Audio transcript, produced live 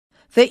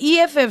The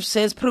EFF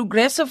says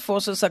progressive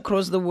forces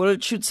across the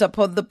world should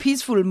support the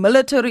peaceful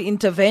military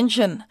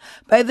intervention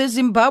by the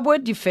Zimbabwe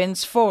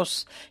Defence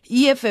Force.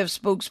 EFF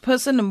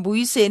spokesperson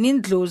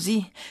Mbuyiseni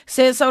Ndlozi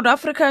says South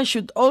Africa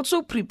should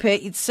also prepare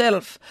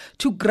itself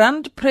to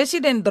grant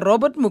President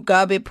Robert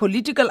Mugabe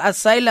political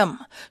asylum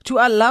to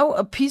allow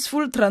a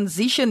peaceful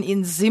transition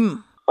in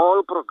Zim.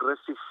 All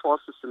progressive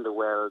forces in the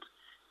world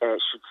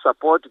should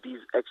support these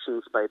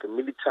actions by the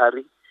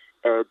military,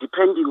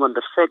 depending on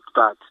the fact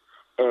that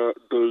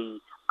they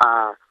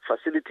are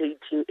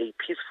facilitating a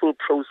peaceful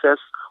process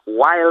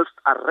whilst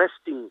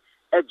arresting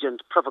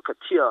urgent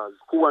provocateurs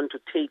who want to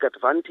take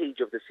advantage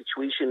of the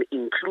situation,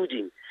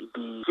 including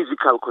the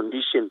physical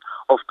condition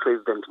of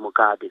President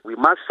Mugabe. We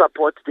must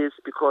support this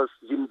because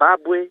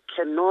Zimbabwe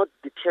cannot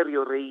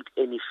deteriorate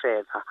any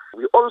further.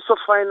 We also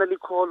finally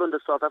call on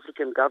the South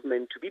African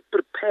government to be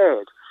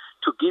prepared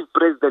to give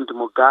President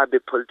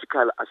Mugabe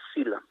political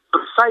asylum,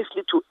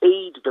 precisely to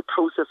aid the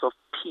process of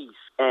peace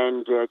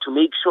and to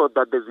make sure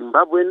that the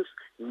Zimbabweans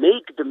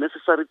make the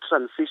necessary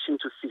transition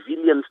to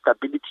civilian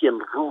stability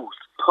and rules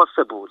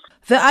possible.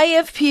 The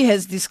IFP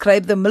has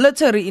described the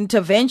military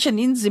intervention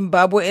in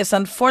Zimbabwe as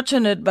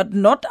unfortunate but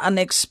not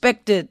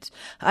unexpected.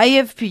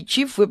 IFP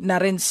Chief Whip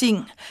Naren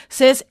Singh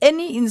says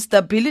any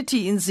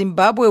instability in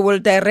Zimbabwe will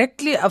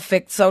directly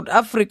affect South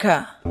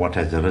Africa. What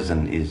has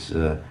arisen is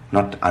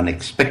not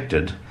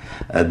unexpected,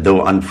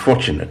 though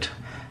unfortunate.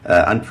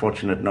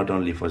 Unfortunate not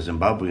only for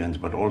Zimbabweans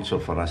but also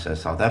for us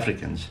as South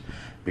Africans,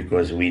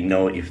 because we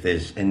know if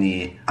there's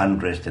any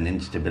unrest and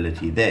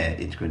instability there,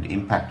 it's going to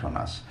impact on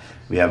us.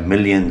 We have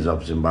millions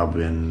of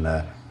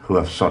Zimbabwean who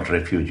have sought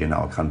refuge in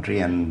our country,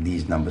 and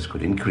these numbers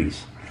could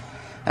increase.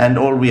 And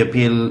all we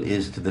appeal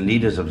is to the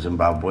leaders of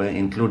Zimbabwe,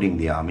 including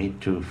the army,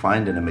 to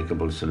find an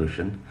amicable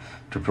solution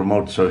to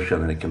promote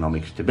social and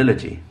economic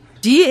stability.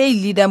 DA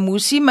leader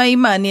Mmusi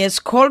Maimane has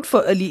called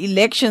for early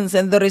elections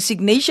and the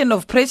resignation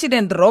of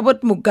President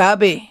Robert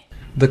Mugabe.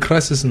 The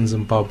crisis in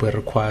Zimbabwe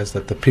requires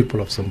that the people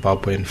of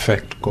Zimbabwe, in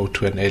fact, go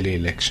to an early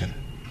election.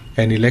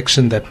 An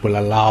election that will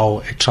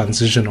allow a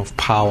transition of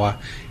power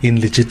in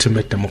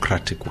legitimate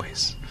democratic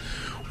ways.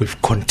 We've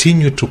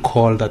continued to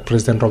call that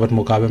President Robert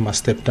Mugabe must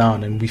step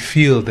down, and we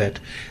feel that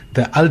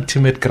the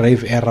ultimate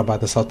grave error by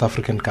the South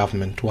African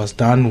government was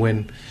done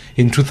when,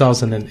 in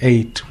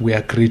 2008, we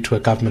agreed to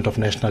a government of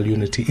national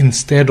unity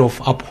instead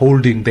of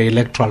upholding the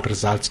electoral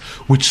results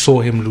which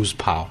saw him lose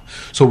power.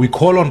 So we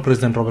call on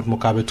President Robert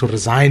Mugabe to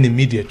resign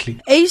immediately.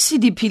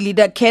 ACDP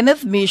leader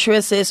Kenneth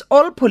Mishwe says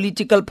all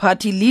political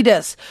party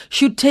leaders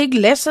should take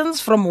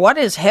lessons from what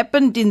has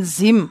happened in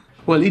Zim.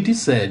 Well, it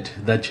is said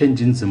that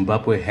change in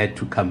Zimbabwe had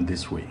to come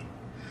this way.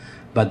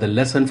 But the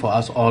lesson for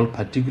us all,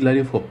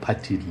 particularly for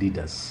party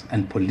leaders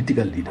and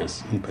political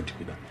leaders in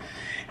particular,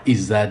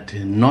 is that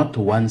not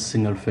one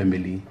single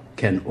family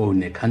can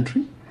own a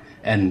country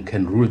and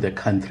can rule the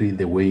country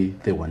the way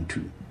they want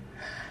to.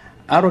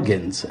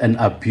 Arrogance and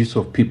abuse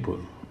of people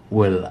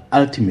will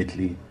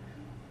ultimately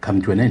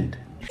come to an end.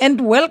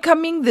 And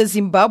welcoming the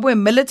Zimbabwe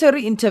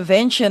military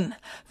intervention,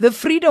 the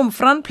Freedom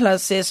Front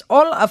Plus says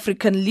all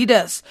African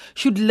leaders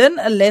should learn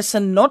a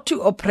lesson not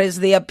to oppress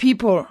their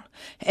people.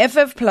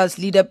 FF Plus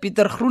leader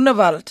Peter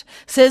Groenewald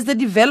says the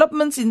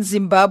developments in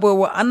Zimbabwe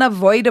were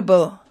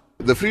unavoidable.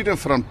 The Freedom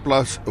Front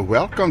Plus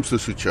welcomes the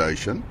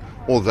situation,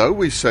 although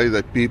we say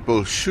that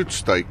people should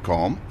stay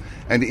calm,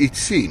 and it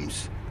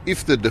seems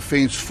if the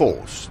Defence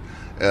Force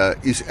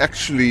is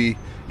actually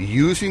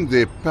using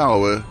their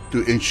power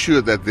to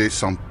ensure that there's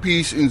some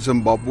peace in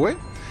Zimbabwe,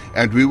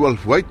 and we will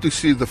wait to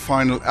see the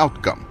final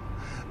outcome.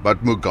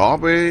 But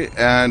Mugabe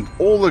and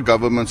all the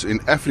governments in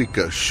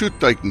Africa should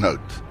take note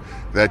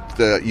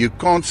that you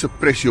can't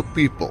suppress your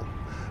people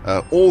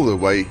all the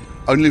way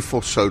only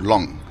for so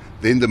long.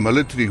 Then the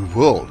military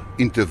will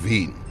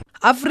intervene.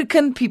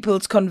 African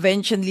People's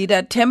Convention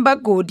leader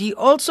Themba Godi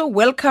also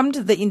welcomed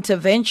the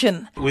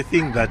intervention. We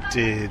think that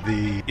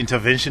the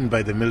intervention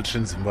by the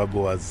military in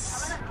Zimbabwe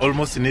was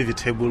almost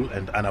inevitable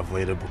and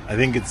unavoidable. I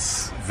think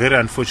it's very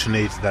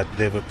unfortunate that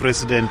they have a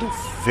president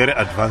of very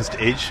advanced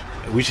age,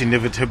 which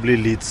inevitably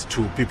leads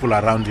to people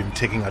around him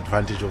taking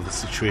advantage of the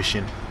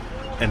situation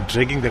and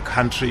dragging the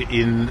country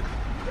in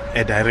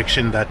a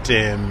direction that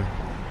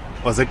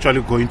was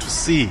actually going to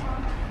see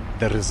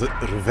the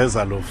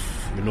reversal of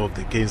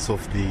the gains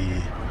of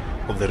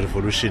the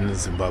revolution in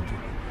Zimbabwe.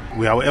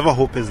 We however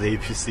hope as the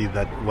APC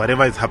that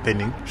whatever is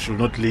happening should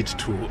not lead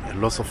to a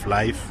loss of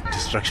life,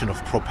 destruction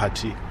of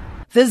property.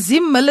 The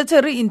Zim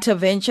military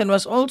intervention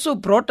was also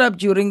brought up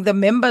during the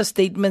member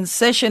statement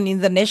session in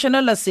the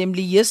National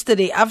Assembly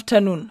yesterday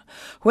afternoon.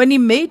 When he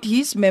made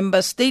his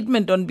member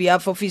statement on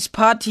behalf of his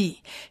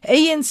party,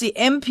 ANC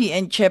MP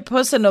and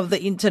chairperson of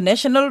the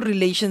International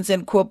Relations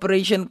and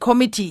Cooperation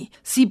Committee,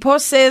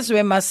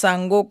 Siphosezwe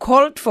Masango,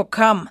 called for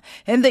calm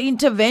and the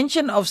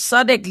intervention of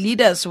SADC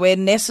leaders where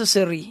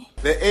necessary.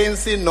 The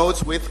ANC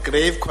notes with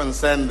grave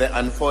concern the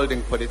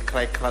unfolding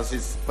political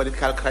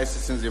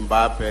crisis in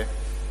Zimbabwe,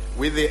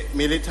 with the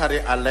military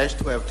alleged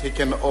to have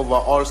taken over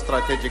all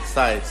strategic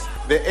sites.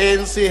 The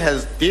ANC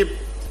has deep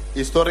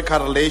historical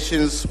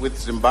relations with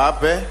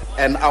Zimbabwe,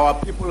 and our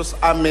people's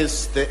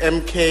armies, the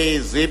MK,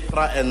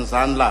 ZIPRA, and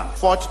ZANLA,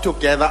 fought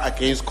together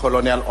against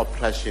colonial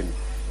oppression.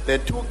 The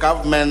two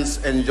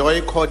governments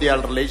enjoy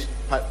cordial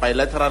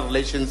bilateral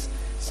relations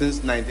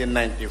since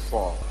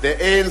 1994. The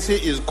ANC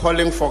is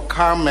calling for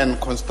calm and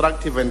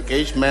constructive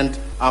engagement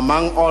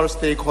among all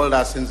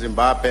stakeholders in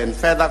Zimbabwe and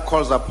further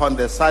calls upon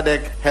the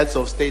SADC heads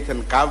of state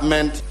and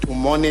government to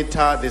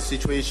monitor the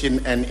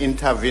situation and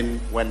intervene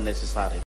when necessary.